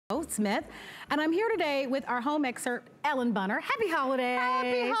Smith, and I'm here today with our home expert, Ellen Bunner. Happy holidays.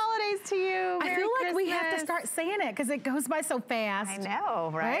 Happy holidays to you. I feel like we have to start saying it because it goes by so fast. I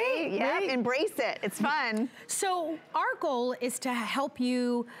know, right? Yeah, embrace it. It's fun. So our goal is to help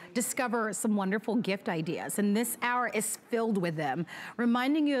you discover some wonderful gift ideas, and this hour is filled with them,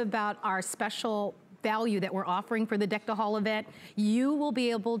 reminding you about our special value that we're offering for the Deck the Hall event. You will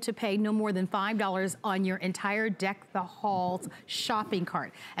be able to pay no more than $5 on your entire Deck the Halls shopping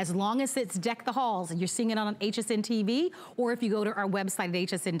cart. As long as it's Deck the Halls and you're seeing it on HSN TV, or if you go to our website at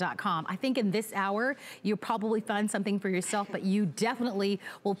hsn.com. I think in this hour, you'll probably find something for yourself, but you definitely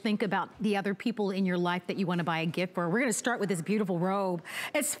will think about the other people in your life that you want to buy a gift for. We're going to start with this beautiful robe.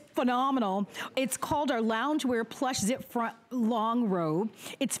 It's phenomenal. It's called our Loungewear Plush ZipFront long robe.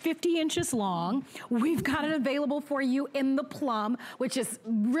 It's 50 inches long. We've got it available for you in the plum, which is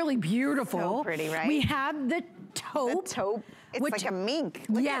really beautiful. So pretty, right? We have the taupe. The taupe. It's like a mink.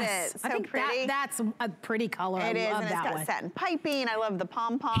 Look at it. So I think pretty. That's a pretty color. It is, and it's got satin piping. I love the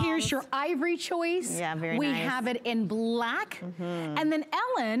pom-poms. Here's your ivory choice. Yeah, very nice. We have it in black. And then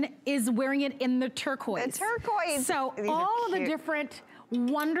Ellen is wearing it in the turquoise. The turquoise. So all of the different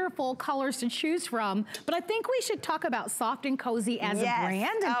wonderful colors to choose from, but I think we should talk about Soft and Cozy as a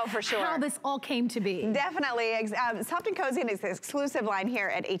brand and for sure. how this all came to be. Definitely. Soft and Cozy is an exclusive line here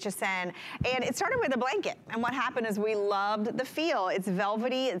at HSN, and it started with a blanket, and what happened is we loved the feel. It's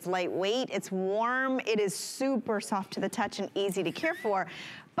velvety, it's lightweight, it's warm, it is super soft to the touch and easy to care for.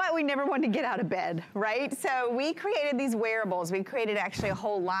 But we never wanted to get out of bed, right? So we created these wearables. We created actually a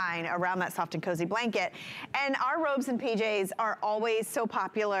whole line around that Soft and Cozy blanket. And our robes and PJs are always so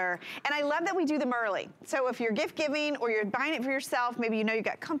popular. And I love that we do them early. So if you're gift giving or you're buying it for yourself, maybe you know you've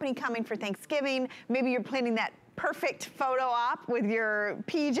got company coming for Thanksgiving, maybe you're planning that perfect photo op with your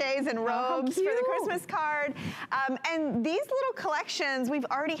PJs and robes for the Christmas card. And these little collections, we've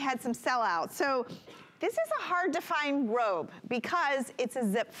already had some sellouts. So this is a hard to find robe because it's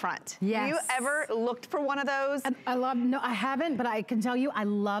a zip front. Yes. Have you ever looked for one of those? No, I haven't, but I can tell you I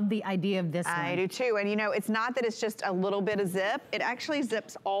love the idea of this one. I do too, and you know, it's not that it's just a little bit of zip, it actually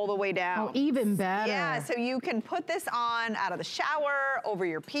zips all the way down. Oh, even better. Yeah, so you can put this on out of the shower, over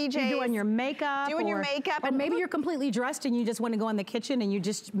your PJs. You're doing your makeup. Doing your makeup. But maybe you're completely dressed and you just want to go in the kitchen and you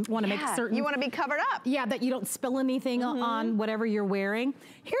just want to make certain. You want to be covered up. Yeah, that you don't spill anything on whatever you're wearing.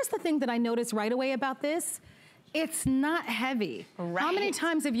 Here's the thing that I noticed right away about this. It's not heavy. Right. How many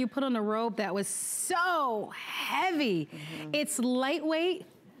times have you put on a robe that was so heavy? It's lightweight,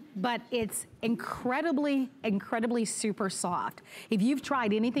 but it's incredibly, incredibly super soft. If you've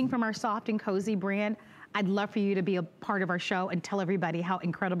tried anything from our Soft and Cozy brand, I'd love for you to be a part of our show and tell everybody how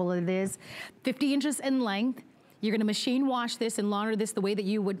incredible it is. 50 inches in length. You're gonna machine wash this and launder this the way that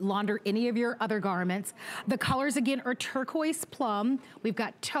you would launder any of your other garments. The colors again are turquoise plum. We've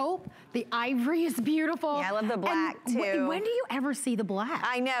got taupe. The ivory is beautiful. Yeah, I love the black too. When do you ever see the black?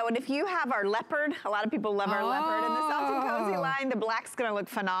 I know, and if you have our leopard, a lot of people love our leopard in the Soft and Cozy line. The black's gonna look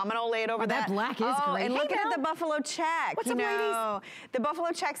phenomenal laid over that. That black is great. And look at the buffalo check. What's up, ladies? The buffalo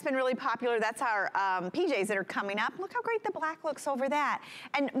check's been really popular. That's our PJs that are coming up. Look how great the black looks over that.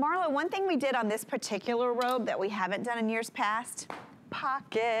 And Marla, one thing we did on this particular robe that we haven't done in years past,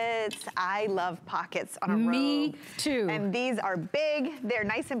 pockets. I love pockets on a robe. Me too. And these are big. They're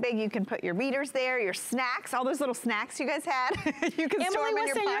nice and big. You can put your readers there, your snacks, all those little snacks you guys had. You can store them in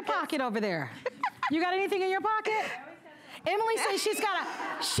your pocket. Emily, what's in your pocket over there? You got anything in your pocket? Emily says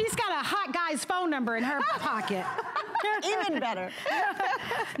she's got a hot guy's phone number in her pocket. Even better.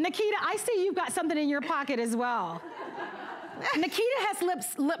 Nikita, I see you've got something in your pocket as well. Nikita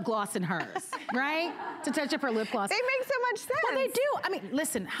has lip gloss in hers, right? To touch up her lip gloss. They make so much sense. Well, they do. I mean,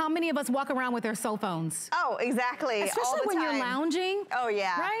 listen, how many of us walk around with their cell phones? Oh, exactly. Especially all the when time. you're lounging. Oh,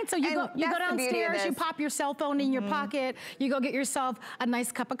 yeah. Right? So you go downstairs, you pop your cell phone in your pocket, you go get yourself a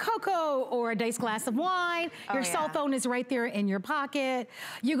nice cup of cocoa or a nice glass of wine. Your cell phone is right there in your pocket.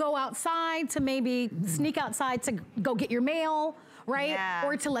 You go outside to maybe sneak outside to go get your mail. Right? Yeah.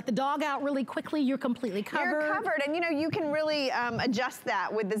 Or to let the dog out really quickly, you're completely covered. You're covered, and you know, you can really adjust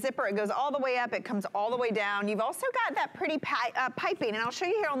that with the zipper. It goes all the way up, it comes all the way down. You've also got that pretty piping, and I'll show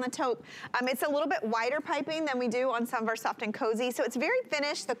you here on the taupe. It's a little bit wider piping than we do on some of our Soft and Cozy, so it's very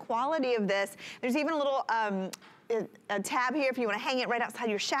finished, the quality of this. There's even a little a tab here if you want to hang it right outside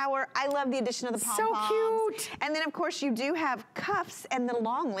your shower. I love the addition of the pom-poms. So cute. And then of course you do have cuffs and the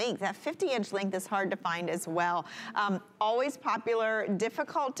long length. That 50-inch length is hard to find as well. Always popular,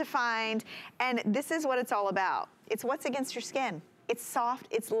 difficult to find, and this is what it's all about. It's what's against your skin. It's soft,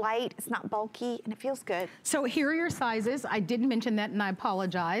 it's light, it's not bulky, and it feels good. So here are your sizes. I didn't mention that and I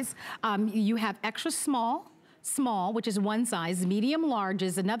apologize. You have extra small, small, which is one size, medium large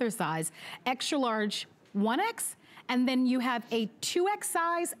is another size, extra large 1X, and then you have a 2X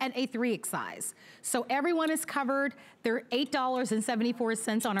size and a 3X size. So everyone is covered. They're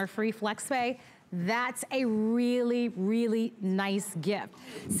 $8.74 on our free flex pay. That's a really, really nice gift.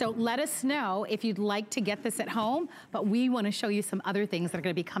 So let us know if you'd like to get this at home, but we want to show you some other things that are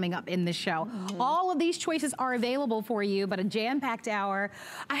going to be coming up in the show. All of these choices are available for you, but a jam-packed hour.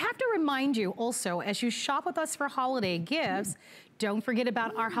 I have to remind you also, as you shop with us for holiday gifts, don't forget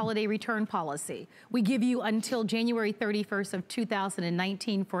about our holiday return policy. We give you until January 31st of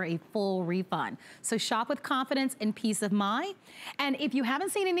 2019 for a full refund. So shop with confidence and peace of mind. And if you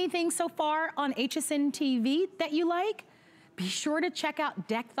haven't seen anything so far on HSN TV that you like, be sure to check out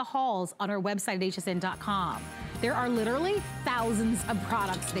Deck the Halls on our website at hsn.com. There are literally thousands of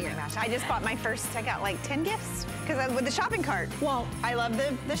products there. Gosh, I just bought my first, I got like 10 gifts because with the shopping cart. Well, I love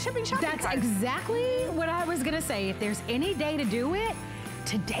the shipping shopping cart. That's exactly what I was gonna say. If there's any day to do it,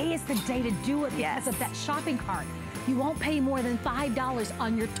 today is the day to do it because of that shopping cart. You won't pay more than $5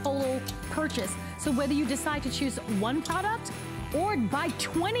 on your total purchase. So whether you decide to choose one product or buy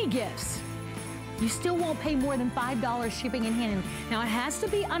 20 gifts, you still won't pay more than $5 shipping and handling. Now it has to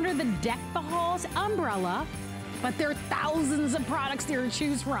be under the Deck the Halls umbrella, but there are thousands of products there to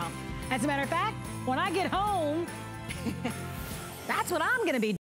choose from. As a matter of fact, when I get home, that's what I'm gonna be doing.